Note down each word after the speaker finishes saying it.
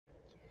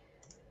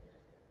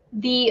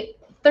The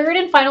third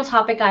and final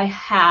topic I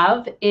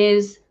have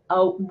is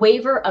a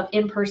waiver of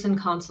in-person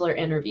consular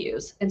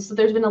interviews. And so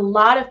there's been a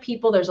lot of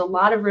people, there's a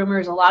lot of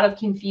rumors, a lot of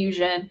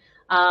confusion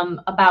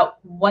about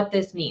what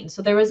this means.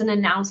 So there was an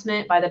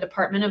announcement by the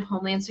Department of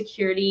Homeland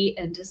Security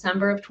in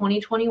December of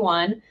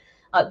 2021.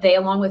 They,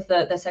 along with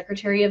the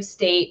Secretary of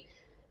State,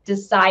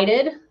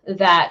 decided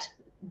that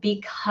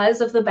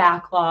because of the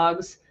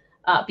backlogs,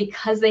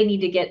 because they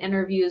need to get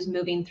interviews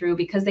moving through,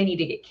 because they need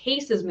to get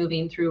cases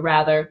moving through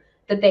rather,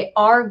 that they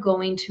are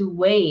going to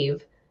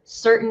waive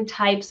certain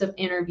types of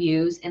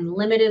interviews in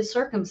limited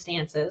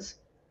circumstances.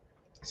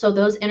 So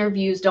those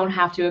interviews don't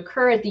have to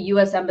occur at the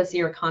U.S.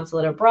 Embassy or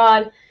consulate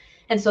abroad.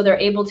 And so they're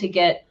able to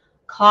get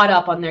caught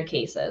up on their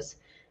cases.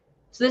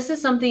 So this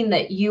is something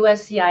that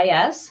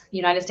USCIS,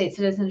 United States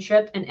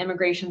Citizenship and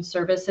Immigration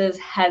Services,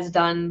 has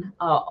done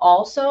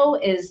also,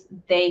 is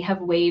they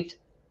have waived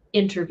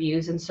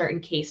interviews in certain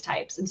case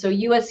types. And so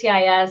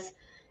USCIS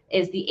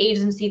is the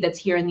agency that's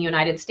here in the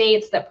United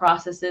States that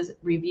processes,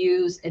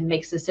 reviews, and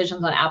makes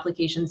decisions on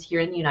applications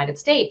here in the United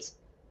States.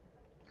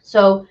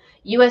 So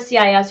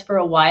USCIS for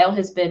a while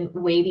has been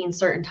waiving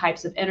certain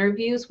types of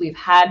interviews. We've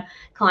had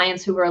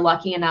clients who were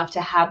lucky enough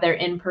to have their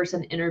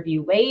in-person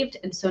interview waived.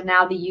 And so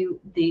now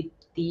the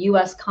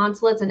U.S.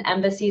 consulates and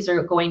embassies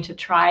are going to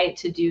try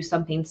to do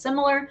something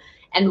similar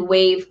and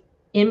waive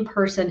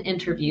in-person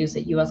interviews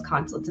at U.S.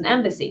 consulates and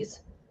embassies.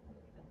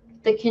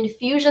 The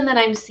confusion that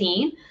I'm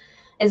seeing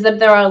is that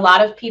there are a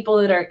lot of people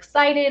that are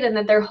excited and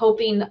that they're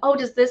hoping, oh,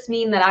 does this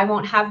mean that I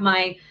won't have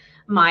my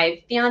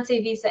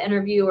fiance visa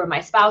interview, or my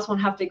spouse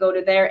won't have to go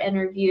to their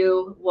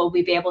interview? Will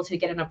we be able to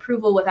get an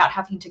approval without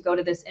having to go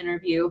to this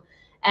interview?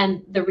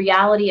 And the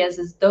reality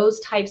is those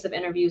types of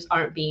interviews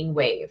aren't being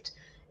waived.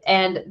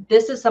 And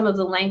this is some of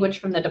the language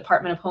from the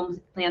Department of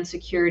Homeland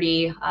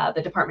Security,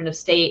 the Department of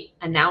State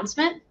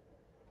announcement.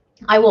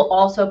 I will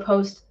also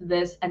post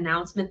this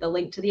announcement, the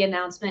link to the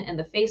announcement, in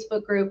the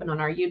Facebook group and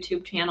on our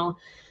YouTube channel,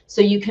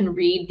 so you can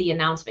read the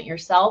announcement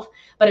yourself.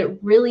 But it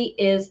really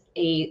is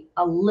a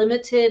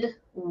limited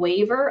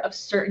waiver of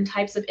certain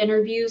types of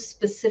interviews,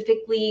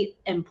 specifically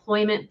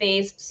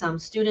employment-based, some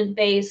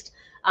student-based,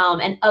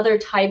 and other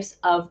types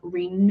of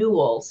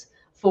renewals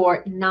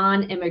for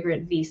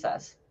non-immigrant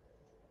visas.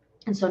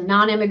 And so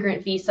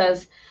non-immigrant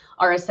visas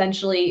are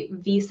essentially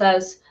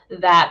visas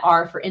that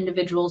are for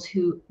individuals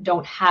who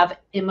don't have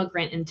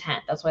immigrant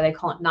intent. That's why they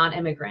call it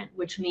non-immigrant,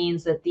 which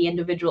means that the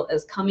individual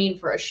is coming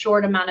for a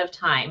short amount of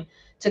time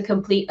to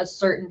complete a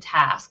certain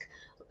task,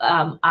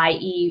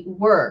 i.e.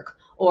 work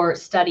or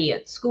study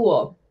at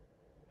school.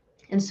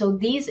 And so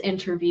these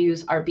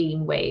interviews are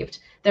being waived.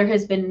 There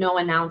has been no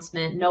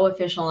announcement, no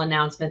official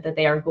announcement that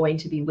they are going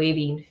to be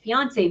waiving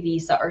fiance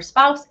visa or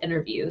spouse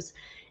interviews.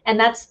 And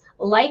that's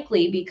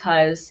likely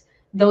because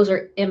those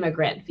are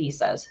immigrant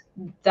visas.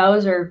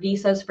 Those are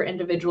visas for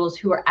individuals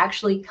who are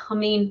actually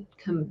coming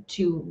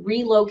to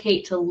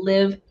relocate to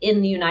live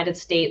in the United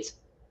States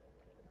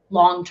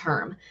long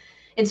term.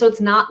 And so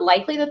it's not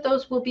likely that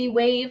those will be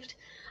waived.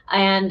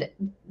 And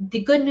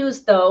the good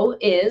news, though,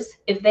 is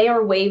if they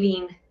are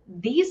waiving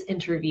these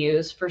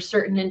interviews for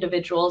certain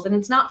individuals, and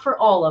it's not for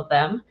all of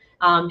them,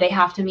 they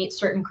have to meet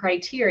certain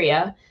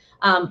criteria.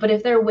 But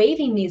if they're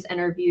waiving these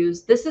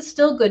interviews, this is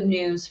still good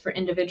news for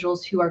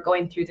individuals who are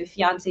going through the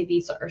fiance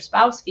visa or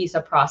spouse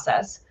visa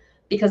process,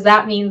 because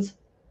that means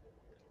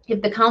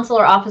if the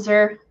consular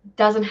officer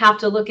doesn't have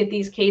to look at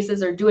these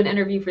cases or do an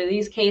interview for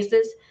these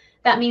cases,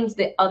 that means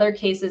the other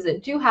cases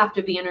that do have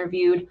to be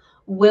interviewed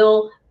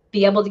will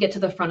be able to get to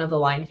the front of the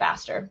line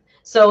faster.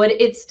 So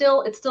it's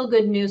still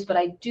good news, but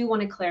I do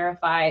want to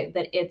clarify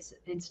that it's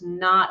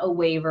not a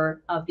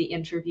waiver of the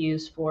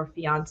interviews for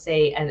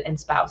fiance and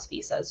spouse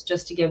visas,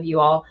 just to give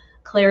you all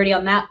clarity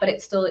on that. But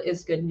it still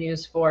is good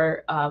news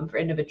for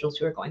individuals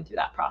who are going through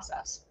that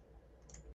process.